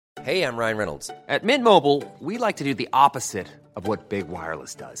Hey, I'm Ryan Reynolds. At Mint Mobile, we like to do the opposite of what Big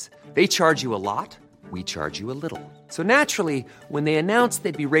Wireless does. They charge you a lot, we charge you a little. So naturally, when they announced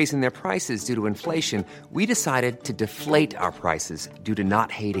they'd be raising their prices due to inflation, we decided to deflate our prices due to not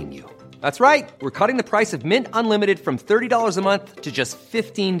hating you. That's right. We're cutting the price of Mint Unlimited from $30 a month to just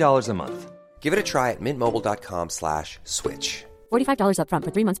 $15 a month. Give it a try at mintmobile.com/switch. $45 up front for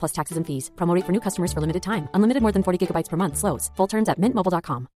 3 months plus taxes and fees. Promo rate for new customers for limited time. Unlimited more than 40 gigabytes per month. Slows full terms at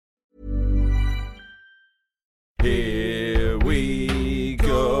mintmobile.com. Here we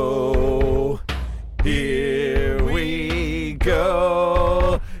go. Here we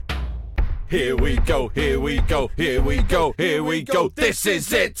go. Here we go. Here we go. Here we go. Here we go. This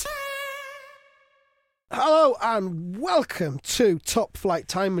is it. Hello and welcome to Top Flight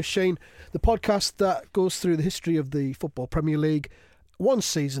Time Machine, the podcast that goes through the history of the Football Premier League, one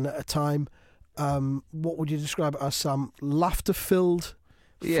season at a time. What would you describe it as, Sam? Laughter-filled,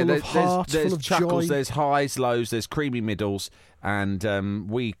 full of heart, there's full of chuckles, joy? there's highs, lows, there's creamy middles, and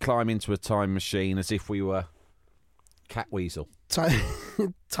we climb into a time machine as if we were Catweasel.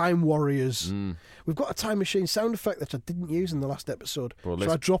 Time warriors. We've got a time machine sound effect that I didn't use in the last episode. Well,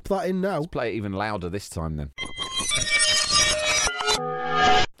 Shall I drop that in now? Let's play it even louder this time then.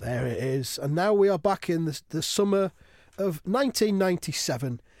 There it is. And now we are back in the summer of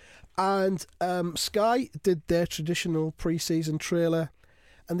 1997. And Sky did their traditional pre-season trailer.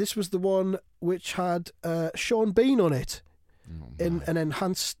 And this was the one which had Sean Bean on it. In an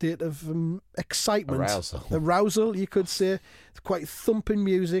enhanced state of excitement. Arousal, you could say. Quite thumping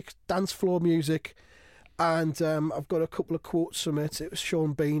music, dance floor music. And I've got a couple of quotes from it. It was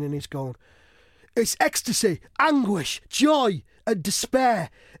Sean Bean, and he's gone, "It's ecstasy, anguish, joy and despair.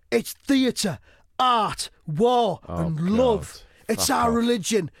 It's theatre, art, war and love. It's our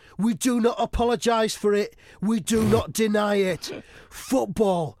religion. We do not apologise for it. We do not deny it.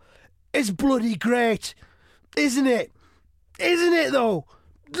 Football is bloody great. Isn't it? Isn't it, though?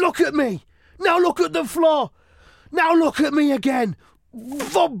 Look at me. Now look at the floor. Now look at me again.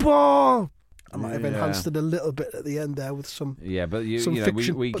 Football." I might have enhanced it a little bit at the end there with some but some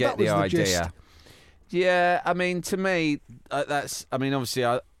fiction, we but get that was the idea. gist. Yeah, I mean, to me, that's. I mean, obviously,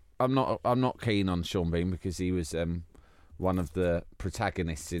 I'm not keen on Sean Bean because he was one of the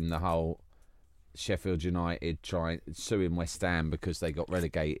protagonists in the whole Sheffield United suing West Ham because they got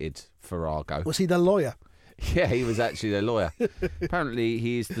relegated for Argo. Was he the lawyer? Yeah, he was actually their lawyer. Apparently,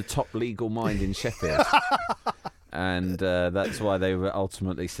 he is the top legal mind in Sheffield. And that's why they were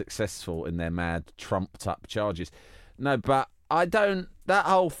ultimately successful in their mad, trumped-up charges. No, but that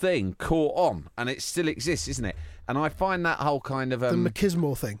whole thing caught on, and it still exists, isn't it? And I find that whole kind of... the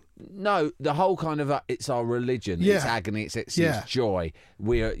machismo thing. No, the whole kind of, it's our religion, it's agony, it's joy.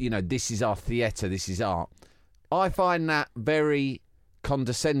 We're, this is our theatre, this is art. I find that very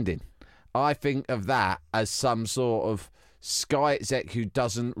condescending. I think of that as some sort of Sky exec who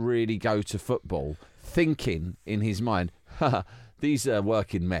doesn't really go to football, thinking in his mind, these are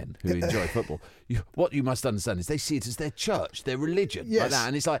working men who enjoy football. What you must understand is they see it as their church, their religion, like that.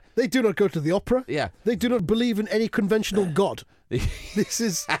 And it's like... They do not go to the opera. Yeah. They do not believe in any conventional god. This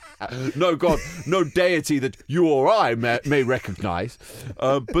is... No god, no deity that you or I may recognise,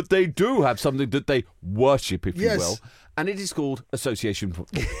 but they do have something that they worship, if you will, and it is called association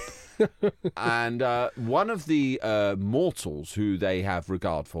football. And one of the mortals who they have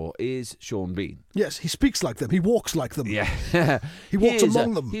regard for is Sean Bean. Yes, he speaks like them. He walks like them. Yeah. He walks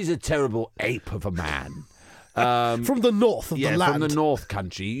among them. He's a terrible ape of a man. From the north of the land. From the North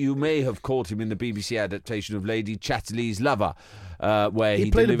Country. You may have caught him in the BBC adaptation of Lady Chatterley's Lover, where he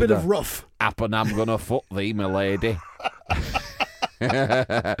played a bit delivered of rough. "Up and I'm gonna fuck thee, my lady."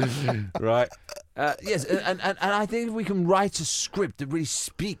 Right. Yes, and I think we can write a script that really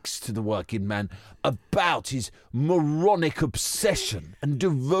speaks to the working man about his moronic obsession and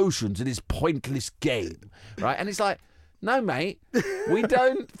devotion to this pointless game, right? And it's like, no, mate, we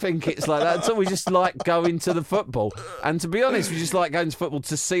don't think it's like that. So we just like going to the football. And to be honest, we just like going to football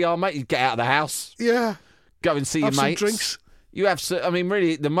to see our mates. You get out of the house. Yeah. Go and see have your mates. Some drinks. You have,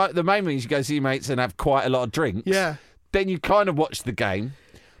 really, the main thing is you go see your mates and have quite a lot of drinks. Yeah. Then you kind of watch the game.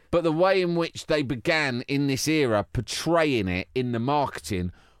 But the way in which they began in this era portraying it in the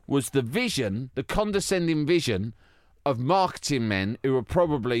marketing was the vision, the condescending vision of marketing men who were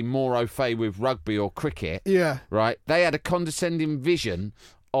probably more au fait with rugby or cricket. Yeah. Right? They had a condescending vision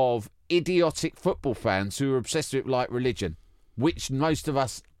of idiotic football fans who were obsessed with it like religion, which most of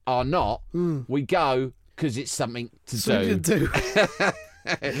us are not. We go because it's something to do.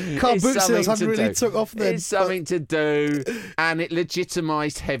 Car boot sales haven't really took off then. It's something to do, and it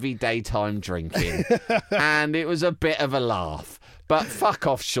legitimised heavy daytime drinking, and it was a bit of a laugh. But fuck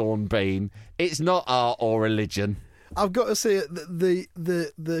off, Sean Bean. It's not art or religion. I've got to say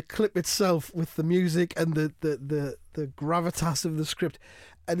the clip itself with the music and the gravitas of the script.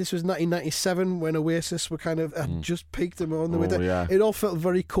 And this was 1997 when Oasis were kind of had just peaked and were on the way there. Yeah. It all felt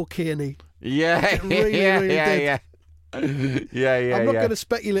very cocaine-y. Yeah, It really did. Yeah. I'm not going to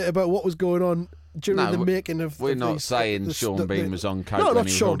speculate about what was going on during the making of. We're not these, saying Sean Bean was on coke. No, when not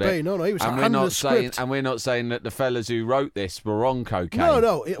he Sean wrote it. Bean. No, he was. And we're not saying that the fellas who wrote this were on cocaine.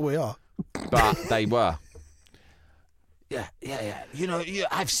 No, we are. But they were. Yeah.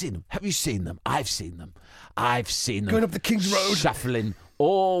 I've seen them. Have you seen them? I've seen them. Going up the King's Road. Shuffling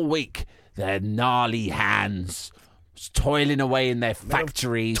all week. Their gnarly hands toiling away in their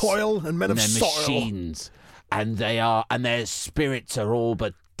factories. Toil and men of their soil. machines. And their spirits are all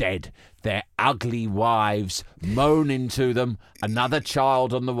but dead. Their ugly wives moaning to them, another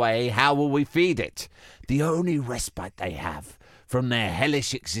child on the way, how will we feed it? The only respite they have from their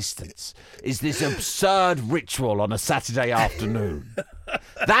hellish existence is this absurd ritual on a Saturday afternoon.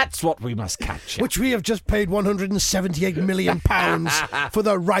 That's what we must capture. Which we have just paid £178 million for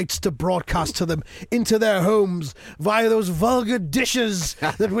the rights to broadcast to them into their homes via those vulgar dishes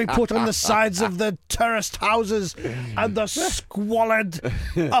that we put on the sides of the terraced houses and the squalid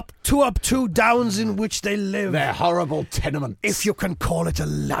up two downs in which they live. Their horrible tenements. If you can call it a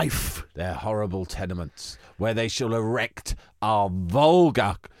life. Their horrible tenements, where they shall erect our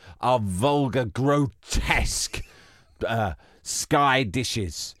vulgar, grotesque sky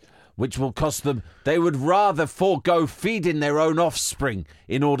dishes, which will cost them. They would rather forego feeding their own offspring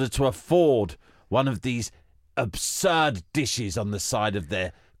in order to afford one of these absurd dishes on the side of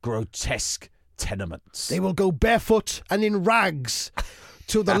their grotesque tenements. They will go barefoot and in rags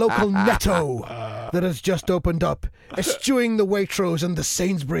to the local Netto that has just opened up, eschewing the Waitrose and the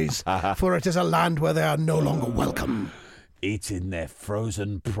Sainsbury's, for it is a land where they are no longer welcome. Eating their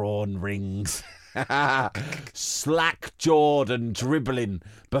frozen prawn rings. Slack-jawed and dribbling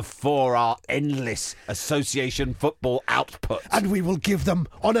before our endless association football output. And we will give them,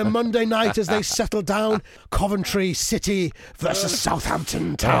 on a Monday night as they settle down, Coventry City versus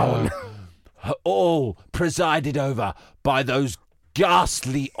Southampton Town. All presided over by those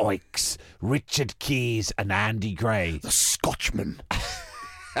ghastly oiks, Richard Keys and Andy Gray. The Scotchman.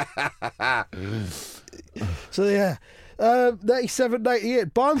 So, yeah. 97,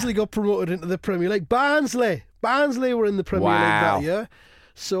 98, Barnsley got promoted into the Premier League. Barnsley were in the Premier League that year.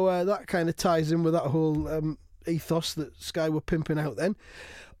 So that kind of ties in with that whole ethos that Sky were pimping out then.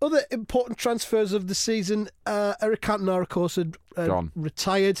 Other important transfers of the season, Eric Cantona, of course, had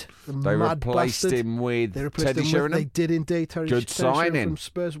retired. They replaced him with Teddy Sheringham. They did indeed. Good signing. From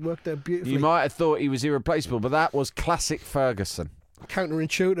Spurs worked there beautifully. You might have thought he was irreplaceable, but that was classic Ferguson.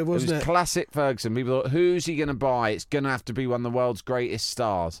 Counterintuitive, wasn't it? It was classic Ferguson. People thought, who's he going to buy? It's going to have to be one of the world's greatest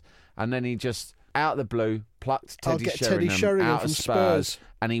stars. And then he just, out of the blue, plucked Teddy Sheringham out from of Spurs,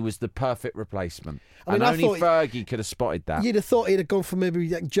 and he was the perfect replacement. I mean, only Fergie could have spotted that. You'd have thought he'd have gone for maybe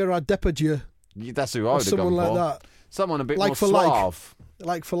like Gerard Depardieu. That's who I would have gone for. Someone like that. Someone a bit more suave.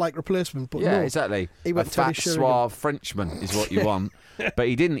 Like for like replacement. But yeah, no, exactly. He went a fat, suave Frenchman is what you want. But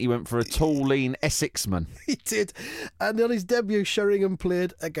he didn't. He went for a tall, lean Essexman. He did. And on his debut, Sheringham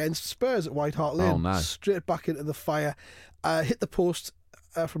played against Spurs at White Hart Lane. Oh, no. Straight back into the fire. Hit the post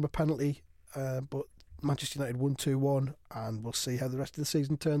from a penalty. But Manchester United won 2-1. And we'll see how the rest of the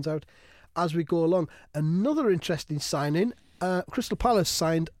season turns out as we go along. Another interesting signing. Crystal Palace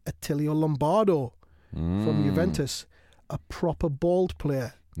signed Attilio Lombardo from Juventus. A proper bald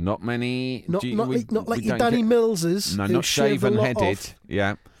player. Not many. Not like your Danny Millses. No, not shaven-headed.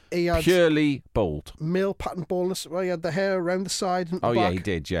 Yeah. He had purely bald. Male pattern baldness. Well, he had the hair around the side and the back. Yeah, he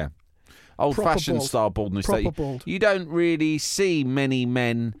did, yeah. Old-fashioned style baldness. Proper bald. You don't really see many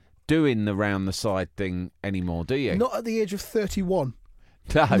men doing the round-the-side thing anymore, do you? Not at the age of 31.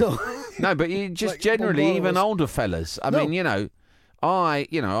 No. No, but you just like generally, even older fellas. I mean, I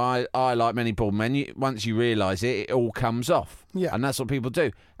like many bald men. Once you realise it, it all comes off. Yeah. And that's what people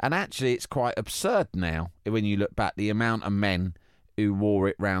do. And actually, it's quite absurd now when you look back, the amount of men who wore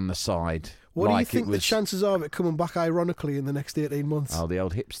it round the side. What do you think the chances are of it coming back ironically in the next 18 months? Oh, the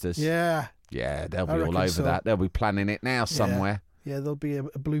old hipsters. Yeah. Yeah, they'll be all over that. They'll be planning it now somewhere. Yeah, there'll be a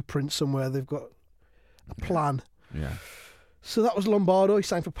blueprint somewhere. They've got a plan. Yeah. So that was Lombardo. He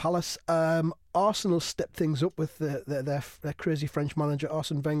signed for Palace. Arsenal stepped things up with their crazy French manager,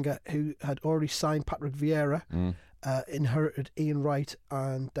 Arsene Wenger, who had already signed Patrick Vieira, inherited Ian Wright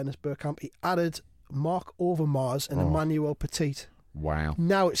and Dennis Bergkamp. He added Marc Overmars and Emmanuel Petit. Wow.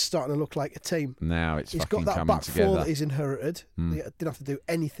 Now it's starting to look like a team. Now it's he's fucking got that coming back together. four that he's inherited. He didn't have to do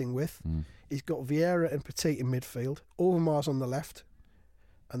anything with. He's got Vieira and Petit in midfield, Overmars on the left,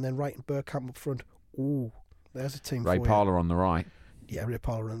 and then Wright and Bergkamp up front. Ooh, there's a team Ray for Parlour on the right. Yeah, Ray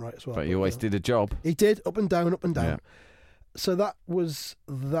Parlour on the right as well. But he always did a job. He did, up and down, up and down. Yeah. So that was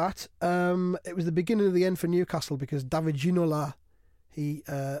that. It was the beginning of the end for Newcastle because David Ginola, he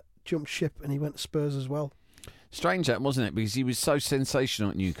jumped ship and he went to Spurs as well. Strange that, wasn't it? Because he was so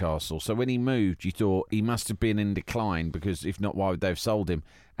sensational at Newcastle. So when he moved, you thought he must have been in decline because if not, why would they have sold him?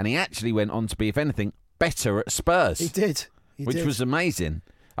 And he actually went on to be, if anything, better at Spurs. He did. Which was amazing.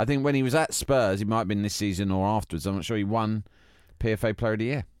 I think when he was at Spurs, he might have been this season or afterwards. I'm not sure he won PFA Player of the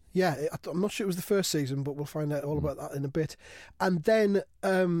Year. Yeah, I'm not sure it was the first season, but we'll find out all about that in a bit. And then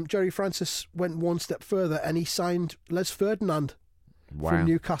Jerry Francis went one step further and he signed Les Ferdinand from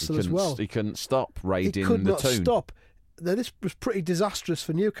Newcastle as well. He couldn't stop raiding the He could not tune. stop. Now, this was pretty disastrous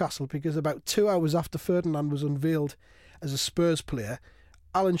for Newcastle because about 2 hours after Ferdinand was unveiled as a Spurs player,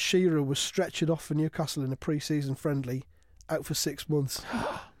 Alan Shearer was stretchered off for Newcastle in a pre-season friendly, out for 6 months.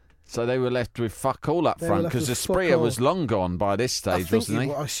 So they were left with fuck all up front because Asprilla was long gone by this stage, wasn't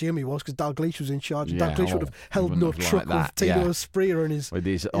he? I assume he was because Dalglish was in charge. And Yeah, Dalglish would have held no truck with Tino Asprilla and his with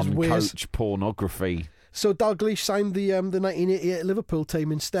his ways. on-coach pornography. So Dalglish signed the 1988 Liverpool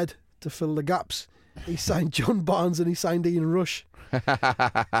team instead to fill the gaps. He signed John Barnes and he signed Ian Rush.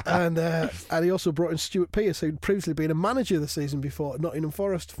 and he also brought in Stuart Pearce, who'd previously been a manager the season before at Nottingham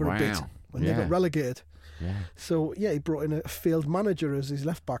Forest for a bit when they got relegated. Yeah. So, he brought in a field manager as his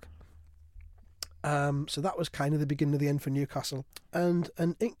left back. So that was kind of the beginning of the end for Newcastle. And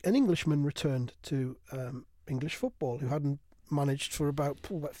an Englishman returned to English football who hadn't managed for about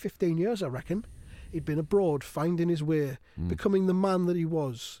 15 years, I reckon. He'd been abroad, finding his way, becoming the man that he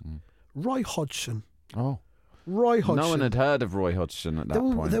was. Roy Hodgson. Oh. Roy Hodgson. No one had heard of Roy Hodgson at that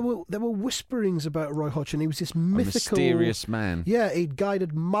point. There were whisperings about Roy Hodgson. He was this mythical, mysterious man. Yeah, he'd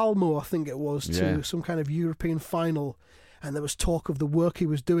guided Malmo, I think it was, to some kind of European final, and there was talk of the work he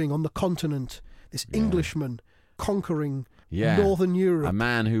was doing on the continent. This Englishman conquering Northern Europe. A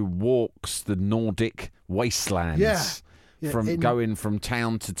man who walks the Nordic wastelands. Yeah, going from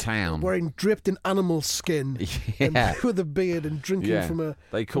town to town. Wearing dripped in animal skin. And with a beard and drinking from a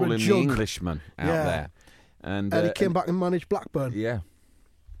They call him jug. the Englishman out there. And he came back and managed Blackburn. Yeah.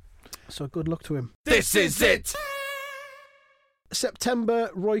 So good luck to him. This is it! September,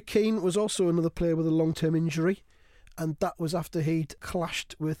 Roy Keane was also another player with a long-term injury. And that was after he'd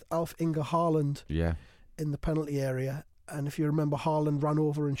clashed with Alf Inge Haaland in the penalty area. And if you remember, Haaland ran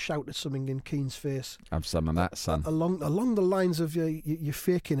over and shouted something in Keane's face. Have some of that, son. Along the lines of you're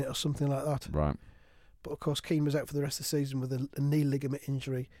faking it or something like that. Right. But of course, Keane was out for the rest of the season with a knee ligament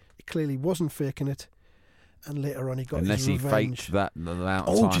injury. He clearly wasn't faking it. And later on, he got Unless his revenge. he faked that amount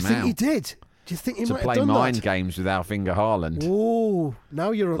of time time do you think out. he did? Do you think he to might play have done mind that? games with Alf Inge Haaland? Oh,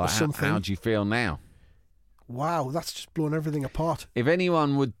 now you're onto something. How do you feel now? Wow, that's just blown everything apart. If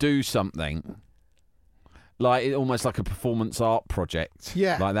anyone would do something almost like a performance art project,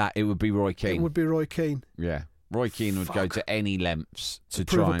 like that, it would be Roy Keane. It would be Roy Keane. Yeah, Roy Keane would go to any lengths to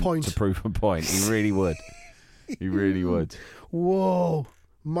prove try a point. to prove a point. He really would. He really would. Whoa,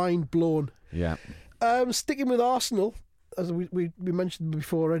 mind blown. Yeah. Sticking with Arsenal, as we mentioned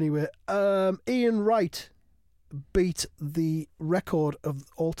before anyway, Ian Wright beat the record of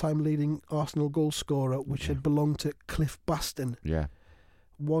all-time leading Arsenal goal scorer, which had belonged to Cliff Bastin. Yeah.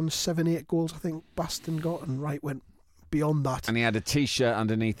 178 goals, I think, Bastin got, and Wright went beyond that. And he had a T-shirt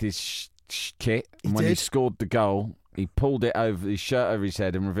underneath his kit. And when he scored the goal, he pulled it over his shirt over his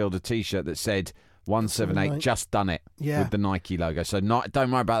head and revealed a T-shirt that said 178, just done it, with the Nike logo. So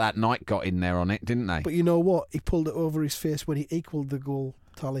don't worry about that. Nike got in there on it, didn't they? But you know what? He pulled it over his face when he equalled the goal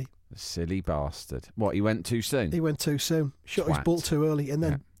tally. Silly bastard. What, he went too soon? He went too soon. Shot his ball too early and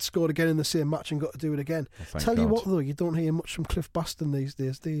then scored again in the same match and got to do it again. Tell you what, though, you don't hear much from Cliff Bastin these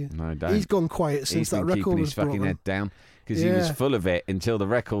days, do you? No, don't. He's gone quiet since that record was brought keeping his fucking on. head down because he was full of it until the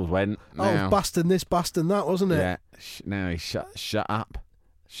record went. Now, Bastin this, Bastin that, wasn't it? Yeah. Now he shut up.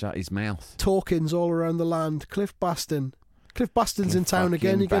 Shut his mouth. Talkings all around the land. Cliff Bastin. Cliff Bastin's in town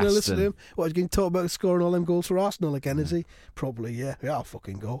again. You're going to listen to him? What, he's going to talk about scoring all them goals for Arsenal again, is he? Probably, yeah. Yeah, I'll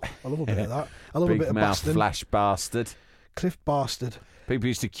fucking go. I love a bit of that. I love a bit of Bastin. Big mouth flash bastard. Cliff Bastard. People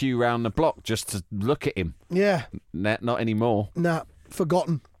used to queue round the block just to look at him. Yeah. Not anymore. Nah,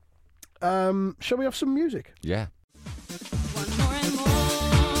 forgotten. Shall we have some music? Yeah. One more and more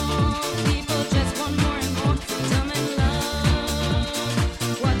people just want more and more freedom and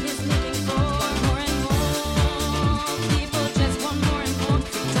love. What he's looking for, more and more people just want more and more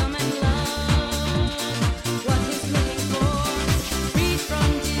freedom and love. What he's looking for, freed from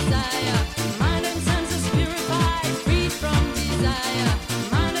desire, mind and senses purified. Freed from desire,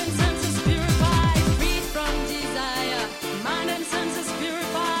 mind and senses purified.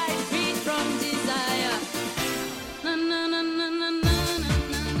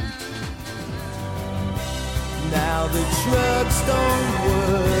 the drugs don't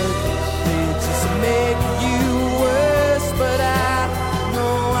work. They just make you worse. But I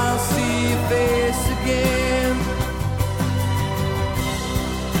know I'll see your face again.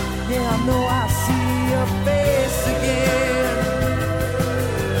 Yeah, I know I'll see your face again.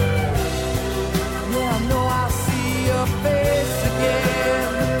 Yeah, I know I'll see your face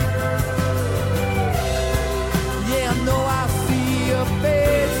again. Yeah, I know I'll see your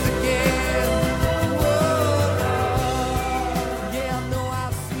face again. Whoa. Yeah, I know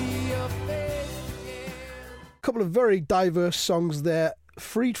I'll see your face again. A couple of very diverse songs there.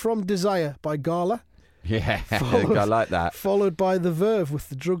 Freed from Desire by Gala, Yeah, I like that. followed by The Verve with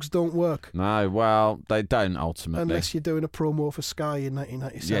The Drugs Don't Work. No, well, they don't ultimately. Unless you're doing a promo for Sky in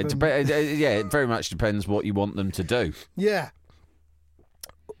 1997. Yeah, it very much depends what you want them to do. Yeah.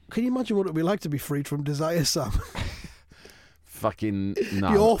 Can you imagine what it would be like to be freed from desire, Sam? Fucking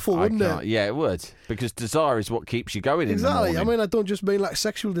no. Be awful, I wouldn't it? can't. Yeah, it would. Because desire is what keeps you going in the Exactly. morning. I mean, I don't just mean like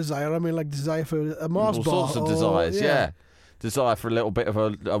sexual desire. I mean like desire for a Mars All bar. sorts of or- desires, yeah. Desire for a little bit of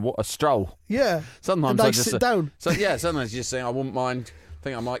a stroll. Yeah. Sometimes and I just sit down. So yeah, sometimes you just think I wouldn't mind.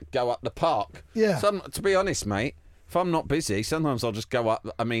 Think I might go up the park. Yeah. To be honest, mate, if I'm not busy, sometimes I'll just go up.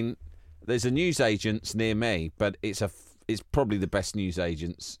 I mean, there's a newsagent's near me, but it's probably the best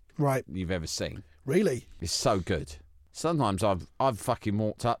newsagent's Right. you've ever seen. Really? It's so good. Sometimes I've fucking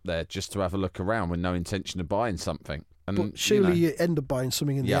walked up there just to have a look around with no intention of buying something. And But surely you, you end up buying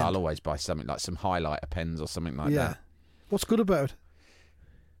something in the yeah, end. I'll always buy something like some highlighter pens or something like Yeah. that. What's good about it?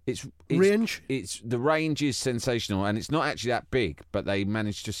 It's Range? It's the range is sensational, and it's not actually that big, but they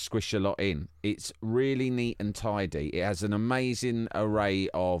managed to squish a lot in. It's really neat and tidy. It has an amazing array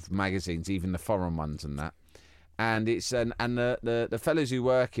of magazines, even the foreign ones and that. And it's the fellows who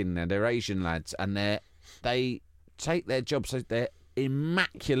work in there, they're Asian lads, and they take their job so they're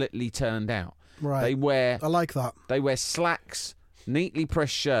immaculately turned out. Right. They wear I like that. They wear slacks, neatly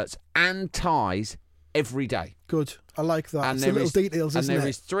pressed shirts, and ties every day. Good. I like that. And It's there the little is- details, and isn't there it?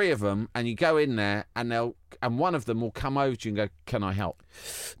 is 3 of them, and you go in there, and one of them will come over to you and go, "Can I help?"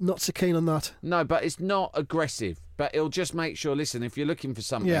 Not so keen on that. No, but it's not aggressive. But it'll just make sure. Listen, if you're looking for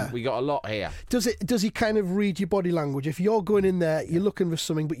something, Yeah. we got a lot here. Does he kind of read your body language? If you're going in there, you're looking for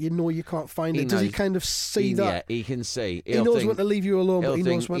something, but you know you can't find He it. Does he knows- kind of see that? Yeah, he can see. He knows when to leave you alone, but He'll he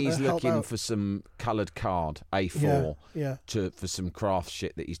knows think when he's to help looking out. for some coloured card A4 Yeah. for some craft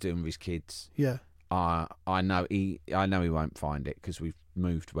shit that he's doing with his kids. Yeah. I know he won't find it because we've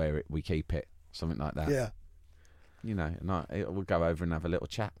moved where we keep it, something like that. Yeah. You know, and we'll go over and have a little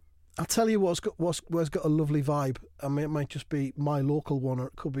chat. I'll tell you what's got a lovely vibe. I mean, it might just be my local one, or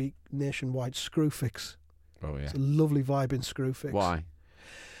it could be nationwide. Screwfix. Oh yeah. It's a lovely vibe in Screwfix. Why?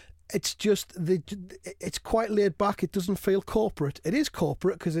 It's just it's quite laid back. It doesn't feel corporate. It is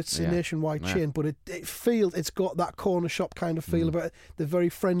corporate because it's a Yeah. nationwide Yeah. chain, but it's got that corner shop kind of feel about it. They're very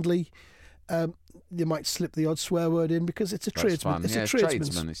friendly. You might slip the odd swear word in because it's a That's tradesman. fun. It's Yeah, a it's tradesman's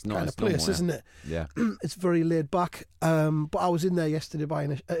tradesman. It's not kind as of place, normal, yeah. isn't it? Yeah. It's very laid back. But I was in there yesterday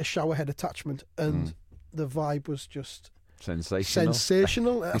buying a shower head attachment, and the vibe was just Sensational.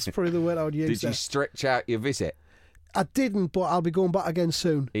 sensational. That's probably the word I would use. Did you there. stretch out your visit, I didn't, but I'll be going back again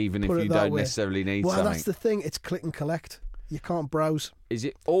soon. even if Put it you that don't way. necessarily need Well, something? that's the thing. It's click and collect. You can't browse. Is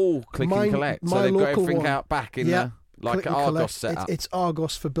it all click Mine- and collect? So my they've got local everything one. out back in Yeah, like click an and Argos collect. setup. It's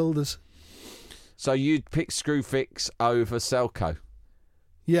Argos for builders. So you'd pick Screwfix over Selco?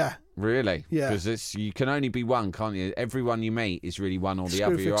 Yeah. Really? Yeah. Because you can only be one, can't you? Everyone you meet is really one or the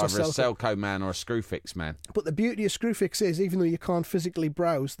other. You're Screwfix or either a Selco. Selco man or a Screwfix man. But the beauty of Screwfix is, even though you can't physically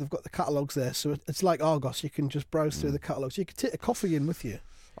browse, they've got the catalogues there. So it's like Argos. You can just browse through the catalogues. You can take a coffee in with you.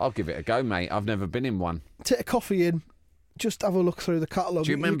 I'll give it a go, mate. I've never been in one. Take a coffee in. Just have a look through the catalogue.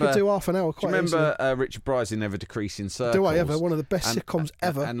 Do you remember? could do half an hour Do you quite remember Richard Pryor's in Ever Decreasing Circles? Do I ever? One of the best sitcoms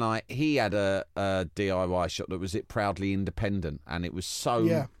ever. And like he had a DIY shop that was proudly independent, and it was so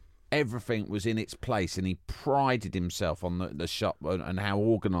Yeah. everything was in its place, and he prided himself on the shop and how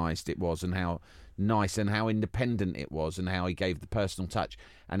organised it was, and how nice and how independent it was, and how he gave the personal touch.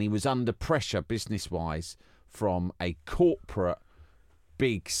 And he was under pressure business wise from a corporate,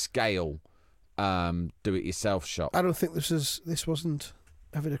 big scale, do-it-yourself shop. I don't think this wasn't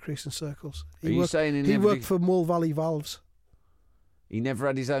Ever Decreasing Circles. Are you saying in he Ever worked for Mole Valley Valves? He never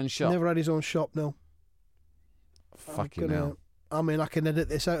had his own shop. Never had his own shop. No. Fucking I'm gonna- hell. I mean, I can edit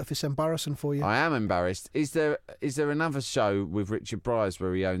this out if it's embarrassing for you. I am embarrassed. Is there another show with Richard Bryars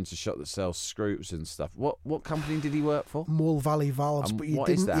where he owns a shop that sells screws and stuff? What company did he work for? Mole Valley Valves, And but you what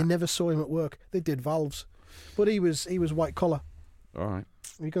is didn't. You that? never saw him at work. They did valves, but he was white collar. All right.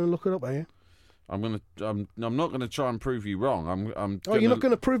 Are you going to look it up? Are you? I'm not gonna try and prove you wrong. I'm Oh, you're not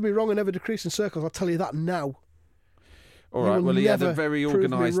going to prove me wrong in Ever Decreasing Circles. I'll tell you that now. All You right, will well, he had a never very prove me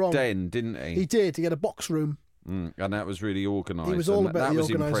organised wrong. den, didn't he? He did. He had a box room. And that was really organised. He was all and about that the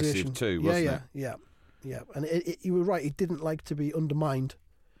was organisation. impressive too, wasn't it? Yeah. And you were right. He didn't like to be undermined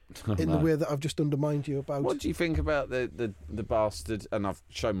in the way that I've just undermined you about. What do you think about the bastard, and I've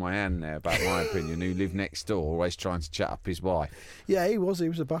shown my hand there about my opinion, who lived next door, always trying to chat up his wife? Yeah, he was. He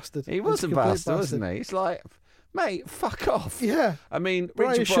was a bastard. He was a complete bastard, wasn't he? It's like, mate, fuck off. Yeah. I mean,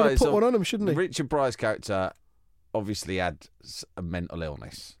 Right, Richard should have Pryor's put one on him, shouldn't he? Richard Pryor's character obviously had a mental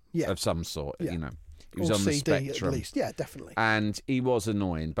illness of some sort, Yeah. you know. He was on the OCD spectrum. at least. Yeah, definitely. And he was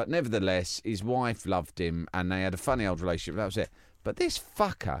annoying. But nevertheless, his wife loved him and they had a funny old relationship. That was it. But this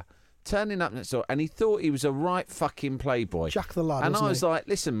fucker turning up next door, and he thought he was a right fucking playboy. Jack the lad, And wasn't I was he? like,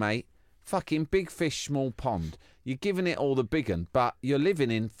 listen, mate, fucking big fish, small pond. You're giving it all the big un, but you're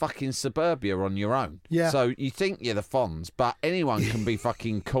living in fucking suburbia on your own. Yeah. So you think you're the Fonz, but anyone can be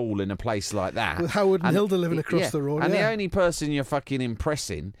fucking cool in a place like that. With Howard and Hilda living across the road, And yeah. the only person you're fucking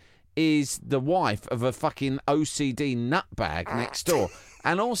impressing is the wife of a fucking OCD nutbag next door.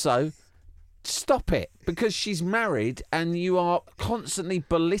 And also, stop it, because she's married and you are constantly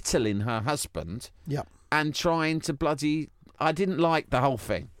belittling her husband Yeah. and trying to bloody... I didn't like the whole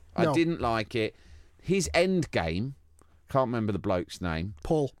thing. I No. didn't like it. His end game, can't remember the bloke's name,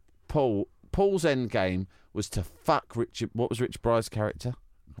 Paul. Paul's end game was to fuck Richard... What was Richard Pryor's character?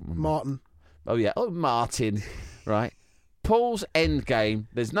 Martin. Oh, yeah. Oh, Martin. Right. Paul's end game,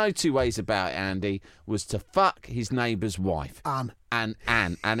 there's no two ways about it, Andy, was to fuck his neighbour's wife. Anne. And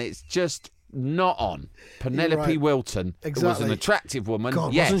Anne. And it's just not on. Penelope right. Wilton, who was Exactly. an attractive woman.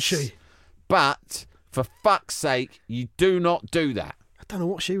 God, yes. wasn't she? But, for fuck's sake, you do not do that. I don't know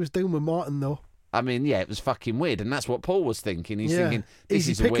what she was doing with Martin, though. I mean, yeah, it was fucking weird. And that's what Paul was thinking. He's Yeah. thinking, this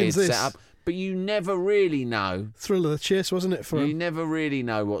Easy is a weird pickings, this. setup. But you never really know. Thrill of the chase, wasn't it, for You him? never really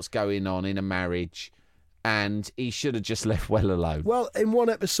know what's going on in a marriage. And he should have just left well alone. Well, in one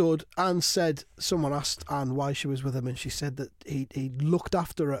episode, Anne said, someone asked Anne why she was with him, and she said that he looked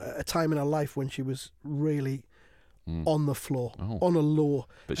after her at a time in her life when she was really on the floor, on a low.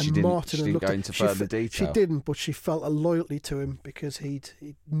 But and she didn't- Martin she had didn't looked go at- into she further She detail. didn't, but she felt a loyalty to him because he'd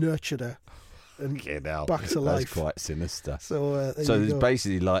nurtured her and back to life. That's quite sinister. So, there So you it's go.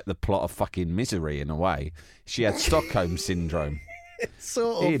 basically like the plot of fucking Misery in a way. She had Stockholm syndrome.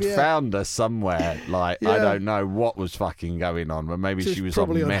 Sort of, He'd yeah. found her somewhere. Like, I Yeah. don't know what was fucking going on, but maybe She she was was on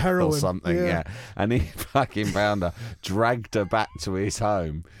probably on meth or heroin, something. yeah. Yeah. And he fucking found her, dragged her back to his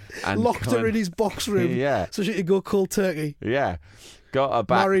home, and Locked her in his box room Yeah. so she could go cold turkey. Yeah. Got her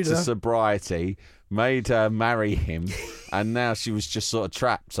back Married to her. sobriety, made her marry him, and now she was just sort of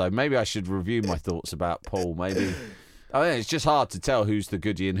trapped. So maybe I should review my thoughts about Paul. Maybe. I mean, it's just hard to tell who's the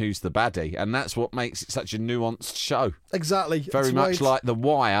goodie and who's the baddie, and that's what makes it such a nuanced show. Exactly. Very That's why much it's- like The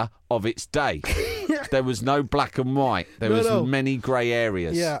Wire of its day. There was no black and white. There No, was no. many grey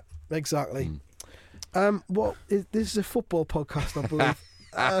areas. Yeah, exactly. This is a football podcast, I believe.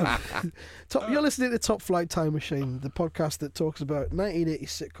 You're listening to Top Flight Time Machine, the podcast that talks about 1980s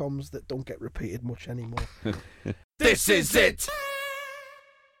sitcoms that don't get repeated much anymore. This is it.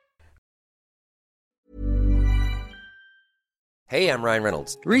 Hey, I'm Ryan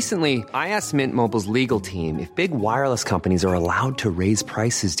Reynolds. Recently, I asked Mint Mobile's legal team if big wireless companies are allowed to raise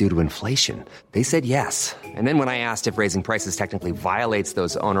prices due to inflation. They said yes. And then when I asked if raising prices technically violates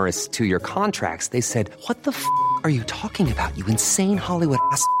those onerous two-year contracts, they said, "What the f*** are you talking about, you insane Hollywood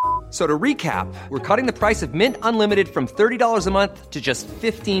ass?" So to recap, we're cutting the price of Mint Unlimited from $30 a month to just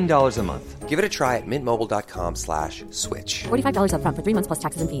 $15 a month. Give it a try at mintmobile.com/switch. $45 upfront for 3 months plus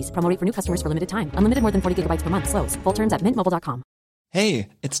taxes and fees. Promo rate for new customers for limited time. Unlimited more than 40 gigabytes per month. Slows full terms at mintmobile.com. Hey,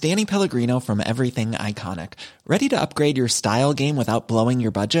 it's Danny Pellegrino from Everything Iconic. Ready to upgrade your style game without blowing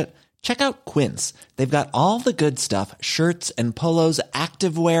your budget? Check out Quince. They've got all the good stuff, shirts and polos,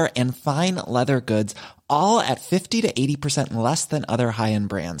 activewear, and fine leather goods, all at 50 to 80% less than other high-end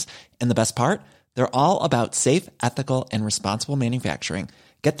brands. And the best part? They're all about safe, ethical, and responsible manufacturing.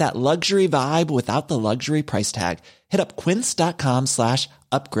 Get that luxury vibe without the luxury price tag. Hit up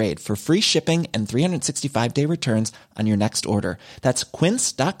quince.com/upgrade for free shipping and 365-day returns on your next order. That's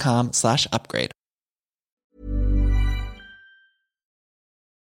quince.com/upgrade.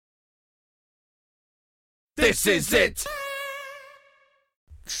 This is it.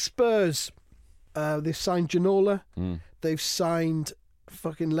 Spurs, they've signed Ginola. They've signed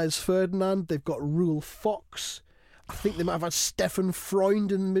fucking Les Ferdinand. They've got Rule Fox. I think they might have had Stefan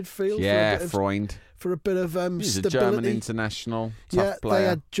Freund in the midfield. Yeah, for a bit of, Freund. for a bit of He's a stability. German international. Tough Yeah, player. they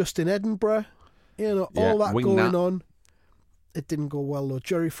had Justin Edinburgh. You know, Yeah, all that wing going nut. on. It didn't go well, though.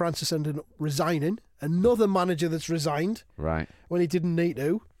 Jerry Francis ended up resigning. Another manager that's resigned Right. when he didn't need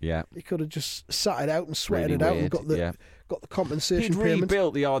to. Yeah. He could have just sat it out and sweated Really it out and weird, got the yeah. compensation He'd payment.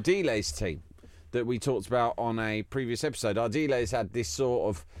 rebuilt the Ardiles team that we talked about on a previous episode. Ardiles had this sort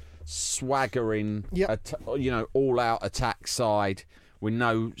of swaggering, Yep. all-out attack side with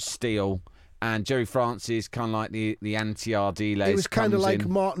no steel. And Jerry Francis, kind of like the anti-Ardiles. It was kind of comes like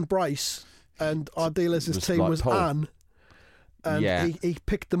in. Martin Bryce, and Ardiles' Was team like was Paul. Anne. And Yeah. he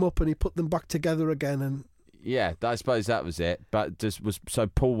picked them up and he put them back together again. And Yeah, I suppose that was it. But so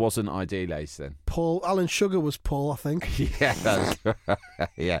Paul wasn't Ardiles then. Alan Sugar was Paul, I think. Yeah,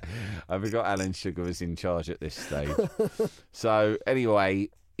 yeah. I forgot Alan Sugar was in charge at this stage. So anyway,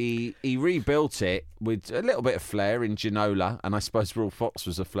 he rebuilt it with a little bit of flair in Ginola, and I suppose Will Fox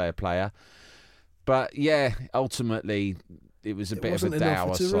was a flair player. But yeah, ultimately it was a bit of a wasn't dour enough.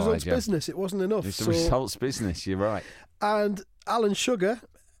 It's a side. results Yeah. business. It wasn't enough. It's a So- results business. You're right. And Alan Sugar,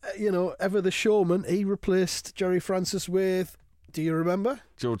 ever the showman, he replaced Jerry Francis with, do you remember?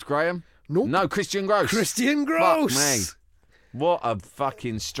 George Graham? Nope. No, Christian Gross. Christian Fuck Gross. me. What a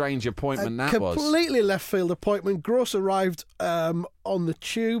fucking strange appointment that was. Completely left field appointment. Gross arrived on the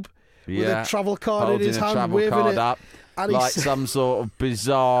tube with a travel card in Holding his a hand, travel waving card it. up. And he Like said- some sort of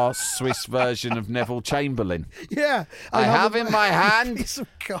bizarre Swiss version of Neville Chamberlain. Yeah. I have in my hand piece of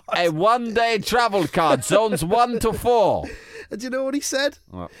card. a one-day travel card, zones 1 to 4. And do you know what he said?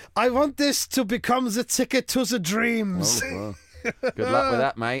 What? I want this to become the ticket to the dreams. Oh, well. Good luck with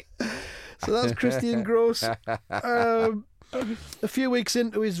that, mate. So that's Christian Gross. A few weeks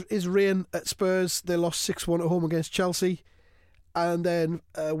into his reign at Spurs, they lost 6-1 at home against Chelsea. And then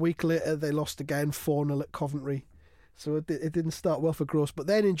a week later, they lost again 4-0 at Coventry. So it didn't start well for Gross. But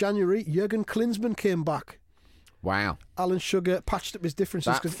then in January, Jurgen Klinsmann came back. Wow. Alan Sugar patched up his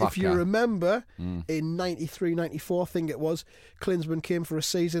differences That because if you fucker. remember, in 93, 94, I think it was, Klinsmann came for a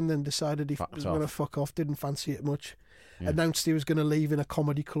season, then decided he Fucked was going to off. fuck off, didn't fancy it much, announced he was going to leave in a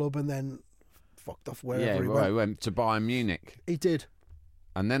comedy club, and then fucked off wherever Yeah, he well, he went. went to Bayern Munich. He did.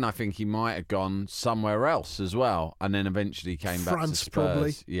 And then I think he might have gone somewhere else as well. And then eventually came back to France, Spurs.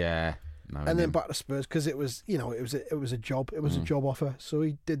 probably. Yeah. No, And then back to Spurs because it was, it was a job. It was a job offer. So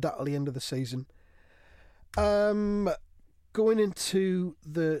he did that at the end of the season. Going into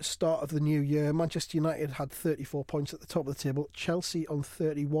the start of the new year, Manchester United had 34 points at the top of the table. Chelsea on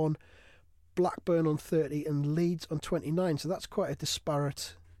 31, Blackburn on 30, and Leeds on 29. So that's quite a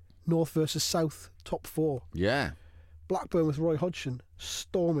disparate North versus South top four. Yeah. Blackburn with Roy Hodgson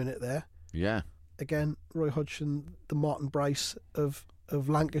storming it there. Yeah. Again, Roy Hodgson, the Martin Bryce of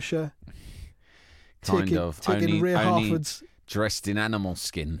Lancashire. Kind taking, of. Taking Only- Ray only- Harford's Dressed in animal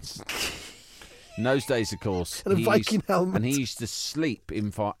skins. In those days, of course. And a he Viking used, helmet. And he used to sleep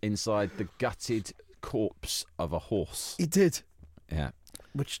inside the gutted corpse of a horse. He did, Yeah.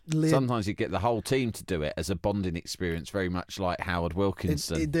 which laid, Sometimes you get the whole team to do it as a bonding experience, very much like Howard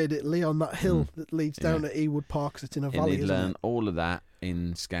Wilkinson. it did. It lay on that hill that leads down to Ewood Park. It's in a and valley, he'd isn't learn it? all of that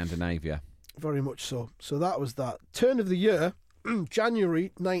in Scandinavia. Very much so. So that was that. Turn of the year,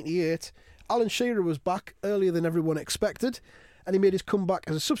 January 98. Alan Shearer was back earlier than everyone expected, and he made his comeback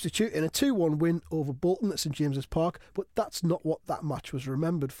as a substitute in a 2-1 win over Bolton at St James's Park. But that's not what that match was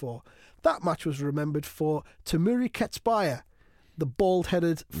remembered for. That match was remembered for Tamuri Ketsbaia, the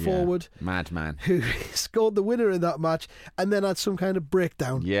bald-headed forward Madman. who scored the winner in that match and then had some kind of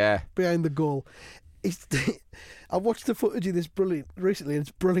breakdown Yeah. behind the goal. I watched the footage of this recently, and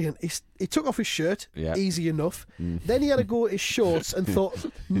it's brilliant. He took off his shirt, Yeah. easy enough. Then he had to go at his shorts and thought,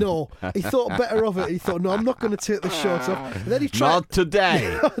 no. He thought better of it. He thought, no, I'm not going to take the shorts off. And then he tried. Not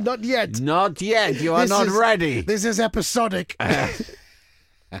today. Not yet. Not yet. You are This not is- ready. This is episodic.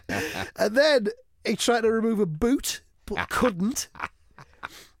 And then he tried to remove a boot, but couldn't.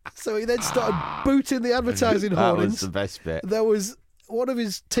 So he then started booting the advertising That was hoardings. the best bit. There was one of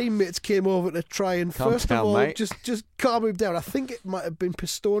his teammates came over to try and Calm first down, of all mate. just calm him down. I think it might have been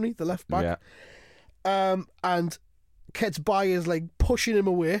Pistoni, the left back. Yeah. And Ketsbaia is like pushing him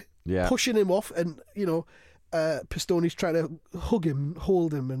away, Yeah. pushing him off, and Pistoni's trying to hug him,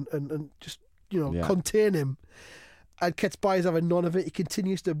 hold him, and just Yeah. contain him. And Ketsbaia's having none of it. He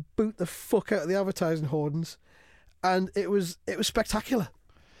continues to boot the fuck out of the advertising hoardings, and it was spectacular.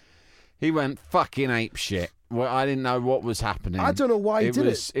 He went fucking ape shit. Well, I didn't know what was happening. I don't know why he did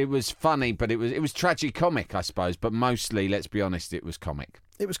it. It was funny, but it was tragicomic, I suppose. But mostly, let's be honest, it was comic.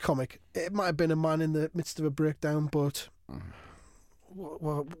 It was comic. It might have been a man in the midst of a breakdown, but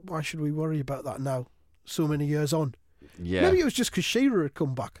why should we worry about that now? So many years on. Yeah. Maybe it was just because Shearer had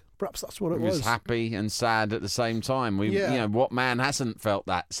come back. Perhaps that's what it He was happy and sad at the same time. What man hasn't felt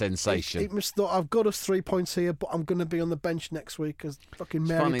that sensation? He must have thought, I've got us 3 points here, but I'm going to be on the bench next week because fucking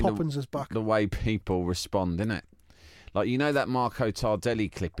Mary funny Poppins is back. The way people respond, isn't it? Like, you know that Marco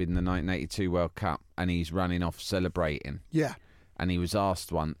Tardelli clip in the 1982 World Cup, and he's running off celebrating. Yeah. And he was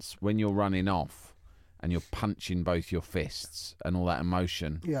asked once, when you're running off and you're punching both your fists and all that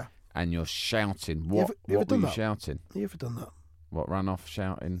emotion, Yeah. and you're shouting, You what ever were done you that? shouting? You ever done that? What, run off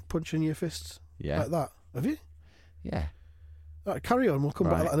shouting? Punching your fists? Yeah. Like that? Have you? Yeah. All right, carry on. We'll come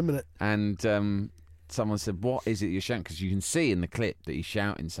back to Right. that in a minute. And someone said, what is it you're shouting? Because you can see in the clip that he's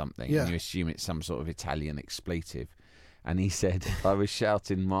shouting something, Yeah. and you assume it's some sort of Italian expletive. And he said, I was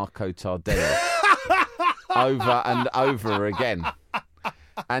shouting Marco Tardelli over and over again.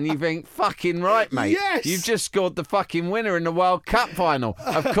 And you think, fucking right, mate. Yes! You've just scored the fucking winner in the World Cup final.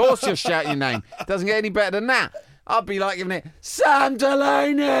 Of course you're shouting your name. Doesn't get any better than that. I'd be like giving it, Sam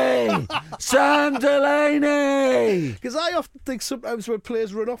Delaney! Sam Delaney! Because I often think sometimes when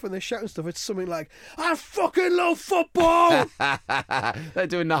players run off and they're shouting stuff, it's something like, I fucking love football! They're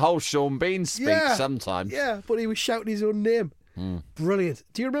doing the whole Sean Bean speech sometimes. Yeah, but he was shouting his own name. Brilliant.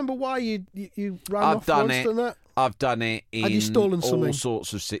 Do you remember why you ran I've off done once it. and that? I've done it in Had you stolen all something?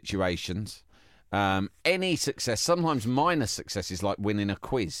 sorts of situations. Any success, sometimes minor successes like winning a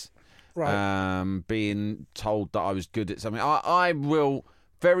quiz. Right. Being told that I was good at something. I will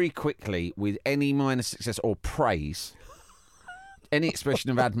very quickly, with any minor success or praise, any expression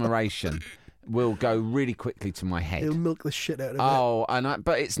of admiration, will go really quickly to my head. He'll milk the shit out of it. Oh,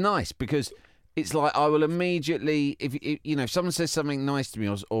 but it's nice because it's like I will immediately, if someone says something nice to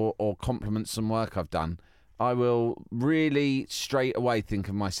me or compliments some work I've done, I will really straight away think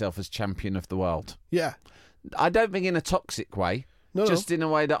of myself as champion of the world. Yeah. I don't think in a toxic way. No, Just in a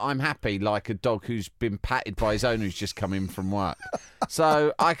way that I'm happy, like a dog who's been patted by his owner who's just come in from work.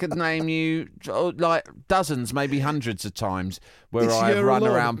 So I could name you like dozens, maybe hundreds of times where This I've year run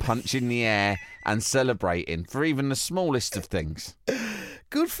alone. around punching the air and celebrating for even the smallest of things.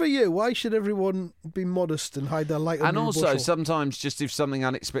 Good for you. Why should everyone be modest and hide their light And under a also bushel? sometimes just if something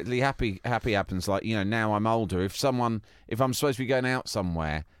unexpectedly happy happens, like, now I'm older, if I'm supposed to be going out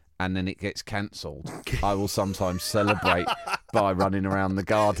somewhere and then it gets cancelled, I will sometimes celebrate by running around the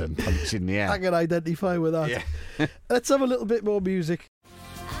garden punching the I air. can identify with that. Yeah. Let's have a little bit more music.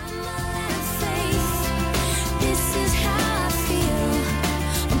 This is how I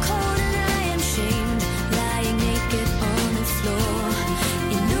feel. I'm cold and I am shamed, lying naked on the floor.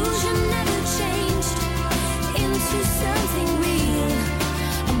 Illusion never changed into something real.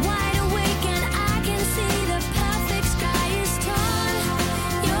 I'm wide awake and I can see the perfect sky is torn.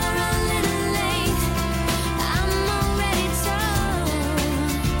 You're a little late. I'm already torn.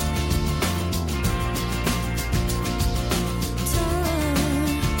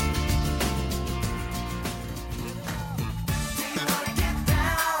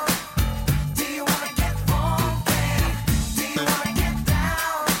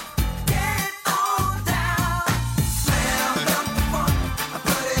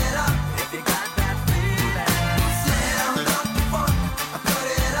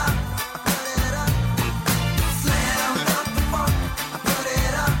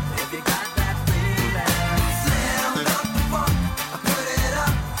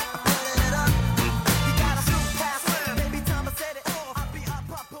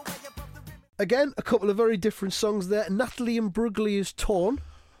 Again, a couple of very different songs there. Natalie Imbruglia's Torn.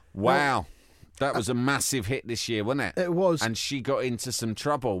 Wow. That was a massive hit this year, wasn't it? It was. And she got into some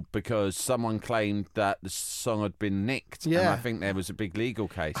trouble because someone claimed that the song had been nicked. And Yeah. I think there was a big legal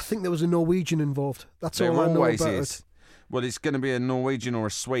case. I think there was a Norwegian involved. That's There all I know always about is. it. Well, it's going to be a Norwegian or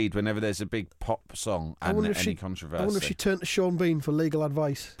a Swede whenever there's a big pop song I and wonder any if she. controversy. I wonder if she turned to Sean Bean for legal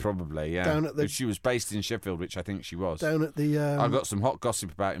advice. Probably, yeah. Down at the- If she was based in Sheffield, which I think she was. Down at the. I've got some hot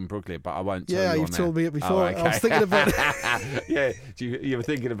gossip about in Brooklyn, but I won't tell Yeah, you you've on told there. me it before. Oh, I was thinking about it. Yeah, you were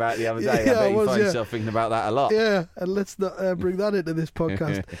thinking about it the other day. Yeah, I bet I you was, find yeah. yourself thinking about that a lot. Yeah, and let's not bring that into this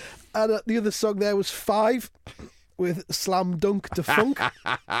podcast. And the other song there was Five with Slam Dunk to Funk.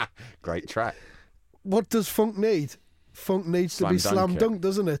 Great track. What does funk need? Funk needs to be Slam slam dunk it. dunked,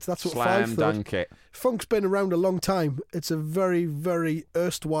 doesn't it? That's what Slam Five thought. dunk it. Funk's been around a long time. It's a very, very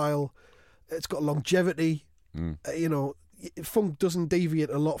erstwhile. It's got longevity. Funk doesn't deviate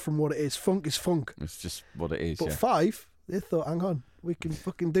a lot from what it is. Funk is funk. It's just what it is. But yeah. Five, they thought, hang on, we can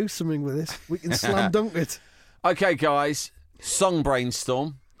fucking do something with this. We can slam dunk it. Okay, guys, song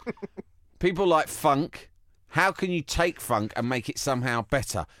brainstorm. People like funk. How can you take funk and make it somehow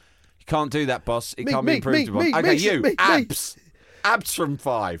better? You can't do that, boss. It Me, can't me, be improved me, upon. me, Okay, me, you, me. Abs. Abs from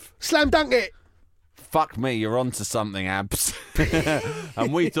Five. Slam dunk it. Fuck me, you're onto something, Abs.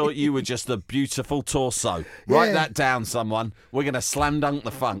 And we thought you were just a beautiful torso. Write Yeah. that down, someone. We're going to slam dunk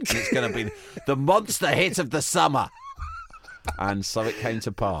the funk, and it's going to be the monster hit of the summer. And so it came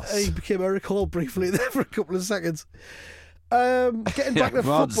to pass. He became Eric Hall briefly there for a couple of seconds. Getting back to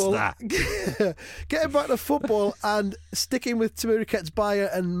football. Getting back to football and sticking with Tamiri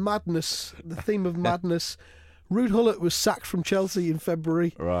Ketsbaya and madness, the theme of madness. Ruud Gullit was sacked from Chelsea in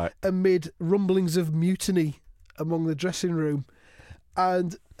February amid rumblings of mutiny among the dressing room.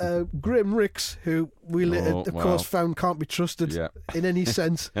 And Graham Rix, who we later, of course, found can't be trusted in any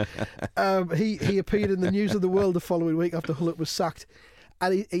sense, he appeared in the News of the World the following week after Gullit was sacked.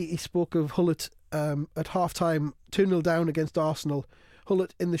 And he spoke of Gullit at half-time, 2-0 down against Arsenal.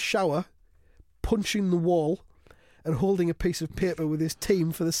 Gullit in the shower, punching the wall and holding a piece of paper with his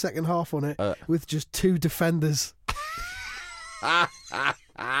team for the second half on it with just 2 defenders.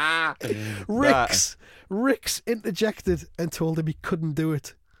 Rix interjected and told him he couldn't do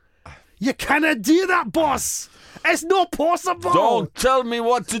it. You cannot do that, boss! It's not possible! Don't tell me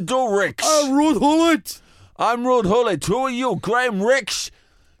what to do, Rix. Ruud Gullit! I'm Ruud Gullit. Who are you, Graham Rix?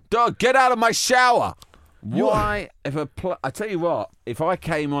 Don't get out of my shower. Why? I tell you what. If I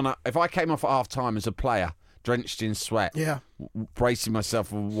came off at half time as a player, drenched in sweat, bracing myself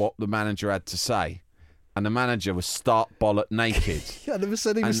for what the manager had to say, and the manager was stark bollock naked. I never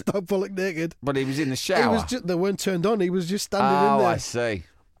said he was stark bollock naked. But he was in the shower. They weren't turned on. He was just standing in there. Oh, I see.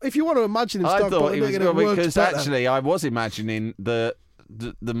 If you want to imagine him I stark thought bollock it was naked, good it works because better. actually I was imagining the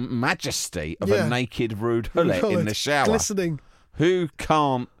majesty of a naked Ruud Gullit in the shower. Glistening. Who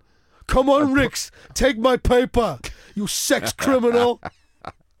can't? Come on, Rix, take my paper, you sex criminal.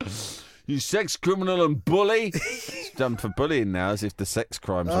 You sex criminal and bully. It's done for bullying now, as if the sex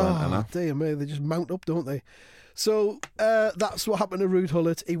crimes weren't enough. Dear me, they just mount up, don't they? So that's what happened to Ruud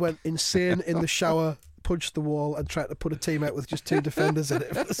Gullit. He went insane in the shower, punched the wall, and tried to put a team out with just 2 defenders in it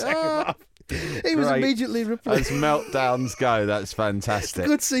for the second half. He was Great. immediately replaced. As meltdowns go, that's fantastic.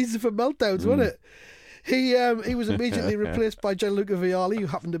 Good season for meltdowns, wasn't it? He was immediately replaced by Gianluca Vialli, who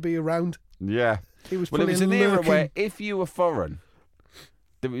happened to be around. Yeah. He was Well, it was an probably era lurking. where if you were foreign,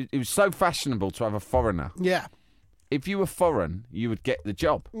 it was so fashionable to have a foreigner. Yeah. If you were foreign, you would get the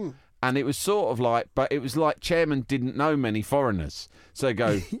job. And it was sort of like, but it was like chairman didn't know many foreigners. So they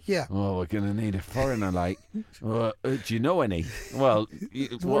go, Yeah. oh, we're going to need a foreigner, like, do you know any? Well,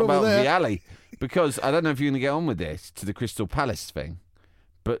 what over about there. Vialli? Because I don't know if you're going to get on with this, to the Crystal Palace thing,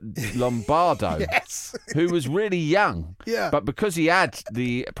 but Lombardo, Yes. who was really young, Yeah. but because he had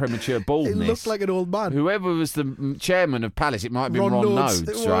the premature He baldness, looked like an old man. whoever was the chairman of Palace, it might have been Ron Ron Nodes, Nodes,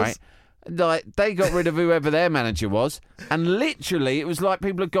 it was. right? Like, they got rid of whoever their manager was, and literally it was like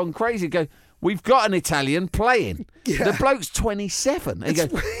people had gone crazy. Go, we've got an Italian playing. Yeah. The bloke's 27. He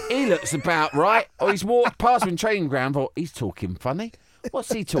goes, he looks about right. Or he's walked past me in training ground. Thought, he's talking funny.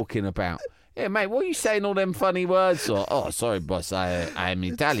 What's he talking about? Yeah, mate, what are you saying all them funny words? Or, oh, sorry, boss, I'm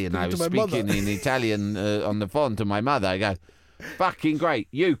Italian. I was To my speaking mother. in Italian on the phone to my mother. I go, fucking great.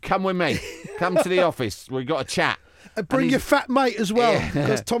 You, come with me. Come to the office. We've got a chat. And bring And your he's- fat mate as well, Yeah.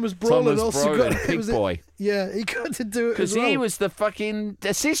 because Thomas Brolin Thomas also Brolin, got Pig was it- Boy. Yeah, he got to do it Because as well. he was the fucking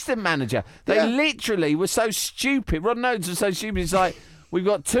assistant manager. They Yeah. literally were so stupid. Ron Nodes was so stupid. It's like, we've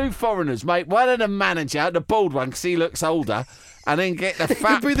got 2 foreigners, mate. One of them manager, the bald one, because he looks older, and then get the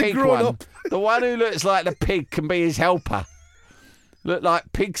fat be the pig grown one. up. The one who looks like the pig can be his helper. Look like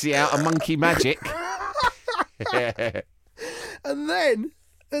Pigsy out of Monkey Magic. And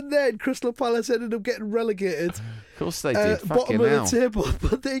then Crystal Palace ended up getting relegated. Of course they did. Bottom Fucking of hell. the table,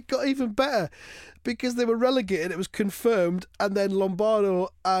 but they got even better because they were relegated. It was confirmed, and then Lombardo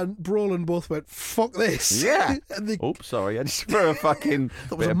and Brolin both went, "Fuck this!" Yeah. and they Oops, sorry. I just threw a fucking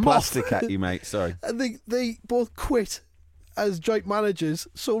was bit a of moth. plastic at you, mate. Sorry. and they both quit as joint managers.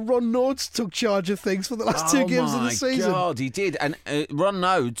 So Ron Nodes took charge of things for the last 2 games of the season. Oh, my God, he did. And Ron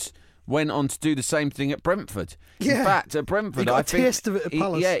Nodes went on to do the same thing at Brentford. Yeah. In fact, at Brentford, He got I a think taste of it at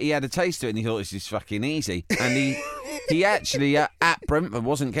Palace. Yeah, he had a taste of it, and he thought this is fucking easy. And he actually at Brentford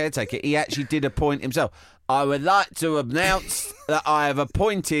wasn't caretaker. He actually did appoint himself. I would like to announce that I have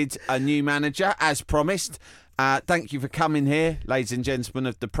appointed a new manager, as promised. Thank you for coming here, ladies and gentlemen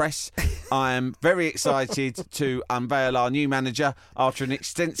of the press. I am very excited to unveil our new manager. After an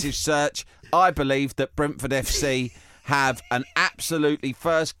extensive search, I believe that Brentford FC have an absolutely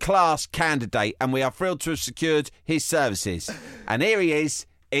first-class candidate, and we are thrilled to have secured his services. And here he is.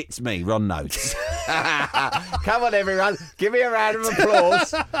 It's me, Ron Nodes. Come on, everyone. Give me a round of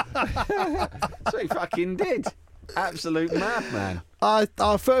applause. That's what he fucking did. Absolute madman. I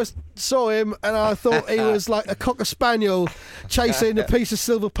first saw him and I thought he was like a cocker spaniel chasing a piece of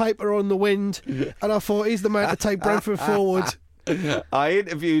silver paper on the wind, and I thought he's the man to take Brentford forward. I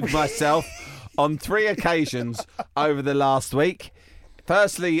interviewed myself on 3 occasions over the last week.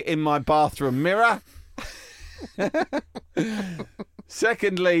 Firstly, in my bathroom mirror.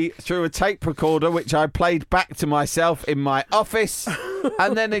 Secondly, through a tape recorder, which I played back to myself in my office.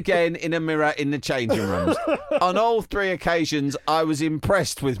 And then again in a mirror in the changing rooms. On all 3 occasions, I was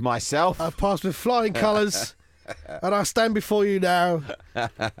impressed with myself. I passed with flying colours, and I stand before you now,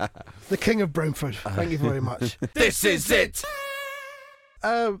 the King of Brentford. Thank you very much. This is it.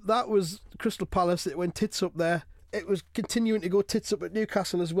 That was Crystal Palace. It went tits up there. It was continuing to go tits up at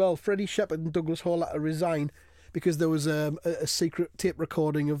Newcastle as well. Freddie Shepherd and Douglas Hall had to resign because there was a secret tape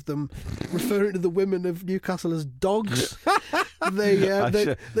recording of them referring to the women of Newcastle as dogs. I'm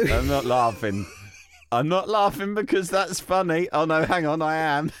not laughing. I'm not laughing because that's funny. Oh no, hang on, I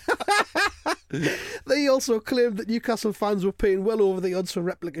am. They also claimed that Newcastle fans were paying well over the odds for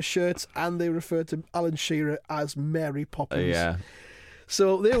replica shirts, and they referred to Alan Shearer as Mary Poppins. Yeah.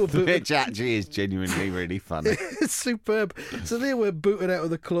 So they were booted. Which actually is genuinely really funny. It's superb. So they were booted out of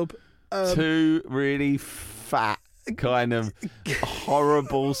the club. 2 really fat, kind of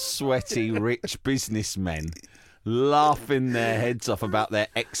horrible, sweaty, rich businessmen laughing their heads off about their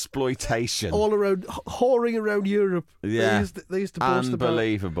exploitation. All around, whoring around Europe. Yeah. They used to boast about.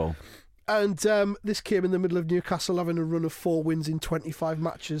 Unbelievable. And this came in the middle of Newcastle having a run of 4 wins in 25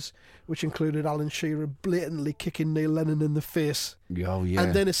 matches, which included Alan Shearer blatantly kicking Neil Lennon in the face. Oh, yeah.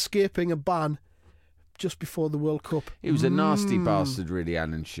 And then escaping a ban just before the World Cup. He was a nasty bastard, really,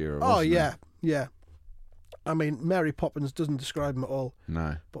 Alan Shearer, wasn't he? Yeah. I mean, Mary Poppins doesn't describe him at all.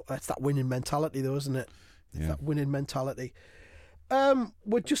 No. But it's that winning mentality, though, isn't it? It's Yeah. that winning mentality.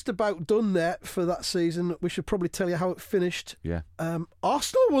 We're just about done there for that season. We should probably tell you how it finished. Yeah.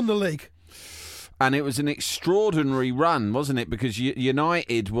 Arsenal won the league. And it was an extraordinary run, wasn't it? Because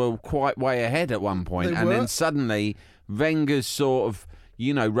United were quite way ahead at one point, and then suddenly Wenger's sort of,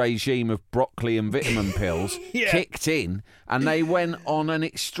 regime of broccoli and vitamin pills kicked in, and they went on an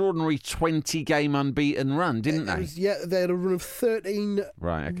extraordinary 20-game unbeaten run, didn't they? They had a run of 13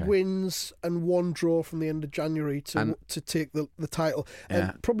 wins and 1 draw from the end of January to take the title. Yeah.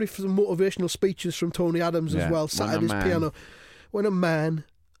 And probably for some motivational speeches from Tony Adams as well, sat at his piano. When a man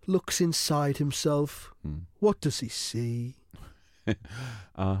looks inside himself, what does he see?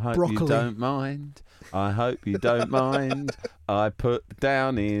 I hope broccoli. You don't mind. I hope you don't mind. I put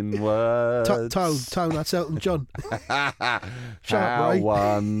down in words. Tone, that's Elton John. How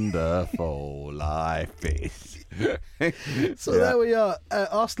wonderful life is. So there we are.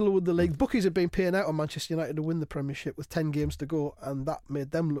 Arsenal won the league. Bookies have been paying out on Manchester United to win the Premiership with 10 games to go, and that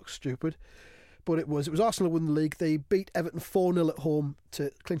made them look stupid. But it was Arsenal won the league. They beat Everton 4-0 at home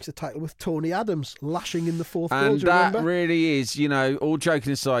to clinch the title with Tony Adams lashing in the 4th goal. And do you remember? that really is, all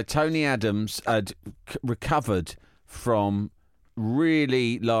joking aside, Tony Adams had recovered from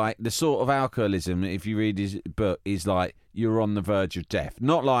really like the sort of alcoholism. If you read his book, is like you're on the verge of death.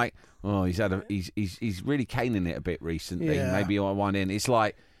 Not like he's really caning it a bit recently. Yeah. Maybe I want in. It's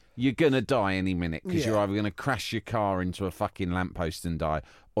like you're gonna die any minute because Yeah. you're either gonna crash your car into a fucking lamppost and die,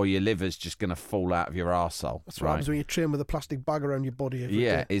 or your liver's just going to fall out of your arsehole. That's what happens when you train with a plastic bag around your body every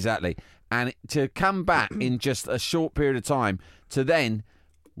Yeah, day. exactly. And to come back in just a short period of time to then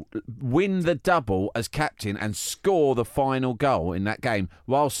win the double as captain and score the final goal in that game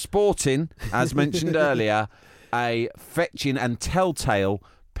while sporting, as mentioned earlier, a fetching and telltale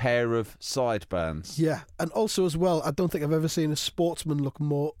pair of sideburns. Yeah, and also as well, I don't think I've ever seen a sportsman look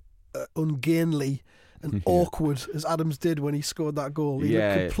more ungainly and awkward as Adams did when he scored that goal. He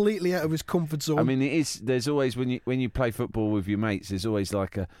looked completely out of his comfort zone. I mean, there's always, when you play football with your mates, there's always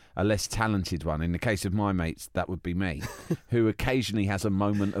like a less talented one. In the case of my mates, that would be me, who occasionally has a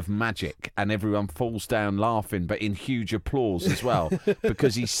moment of magic and everyone falls down laughing, but in huge applause as well,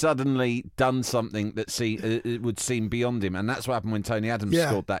 because he's suddenly done something that it would seem beyond him. And that's what happened when Tony Adams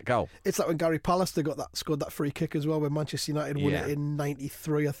scored that goal. It's like when Gary Pallister scored that free kick as well when Manchester United won it in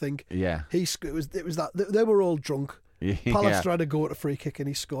 '93, I think. Yeah. It was that they were all drunk. Pallister had a go at a free kick and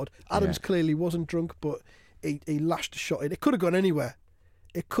he scored. Adams clearly wasn't drunk, but he lashed a shot in. It could have gone anywhere.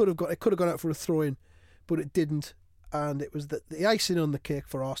 It could have gone out for a throw in, but it didn't. And it was the icing on the cake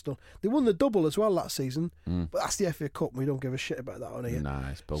for Arsenal. They won the double as well that season, but that's the FA Cup and we don't give a shit about that on here. No,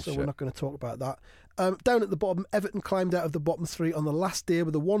 it's bullshit. So we're not going to talk about that. Down at the bottom, Everton climbed out of the bottom 3 on the last day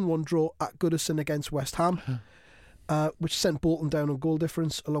with a 1-1 draw at Goodison against West Ham, which sent Bolton down on goal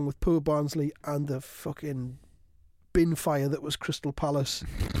difference, along with poor Barnsley and the fucking bin fire that was Crystal Palace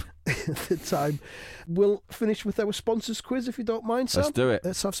at the time. We'll finish with our sponsors quiz, if you don't mind, Sam. Let's do it.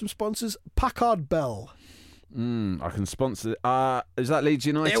 Let's have some sponsors. Packard Bell. I can sponsor. Is that Leeds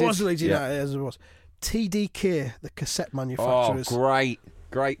United? It was Leeds United, as it was. TDK, the cassette Oh, manufacturers.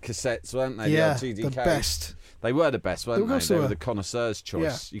 great cassettes, weren't they? Yeah, the the old TDKs. best. They were the best, weren't They they? They were. were the connoisseur's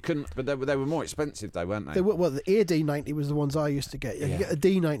choice. Yeah. You couldn't, but they were more expensive, though, weren't they? They were, well, the AD90 was the ones I used to get. You Yeah. could get a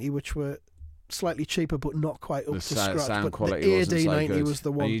D90, which were slightly cheaper, but not quite up The to scratch. sound But quality the wasn't so AD90 good. was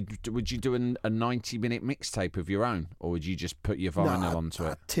the And one. would you do a 90-minute mixtape of your own, or would you just put your vinyl onto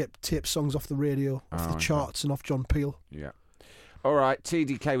it? Tape songs off the radio, off the okay. charts, and off John Peel. Yeah. All right,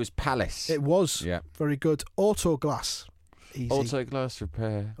 TDK was Palace. It was Yeah. very good. Autoglass, easy. Auto glass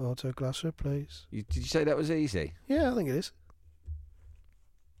repair. Autoglass replace. Did you say that was easy? Yeah, I think it is.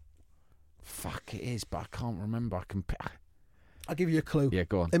 Fuck, it is, but I can't remember. I can. I'll give you a clue. Yeah,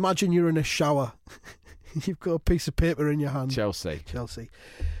 go on. Imagine you're in a shower. You've got a piece of paper in your hand. Chelsea.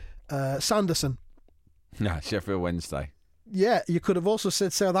 Sanderson. No, Sheffield Wednesday. Yeah, you could have also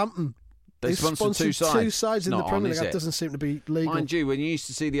said Southampton. They sponsored two sides. Two sides in Not the Premier on, League. is That it? doesn't seem to be legal. Mind you, when you used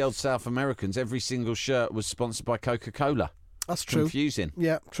to see the old South Americans, every single shirt was sponsored by Coca-Cola. That's true. Confusing.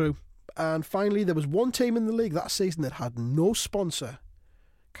 Yeah, true. And finally, there was one team in the league that season that had no sponsor.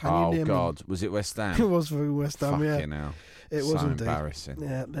 Can you name God, them? was it West It Ham? was for West Ham, yeah. Fucking hell. It so was indeed. embarrassing.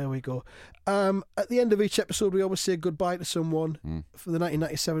 Yeah, there we go. At the end of each episode, we always say goodbye to someone. For the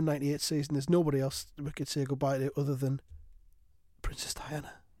 1997-98 season, there's nobody else we could say goodbye to other than Princess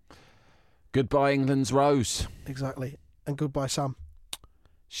Diana. Goodbye, England's Rose. Exactly. And goodbye, Sam.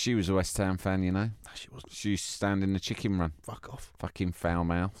 She was a West Ham fan, you know. She wasn't. She used to stand in the chicken run. Fuck off. Fucking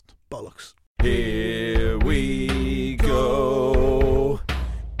foul-mouthed. Bollocks. Here we go.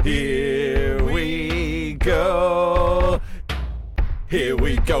 Here we go. Here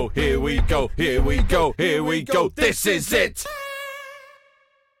we go. Here we go. Here we go. Here we go. This is it.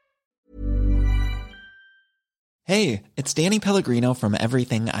 Hey, it's Danny Pellegrino from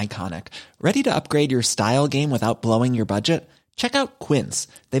Everything Iconic. Ready to upgrade your style game without blowing your budget? Check out Quince.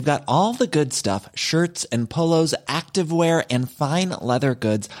 They've got all the good stuff, shirts and polos, activewear, and fine leather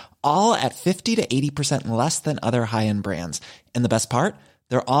goods, all at 50 to 80% less than other high-end brands. And the best part?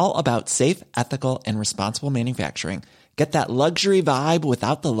 They're all about safe, ethical, and responsible manufacturing. Get that luxury vibe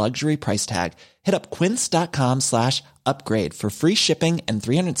without the luxury price tag. Hit up quince.com/upgrade for free shipping and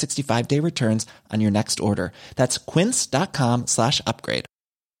 365-day returns on your next order. That's quince.com/upgrade.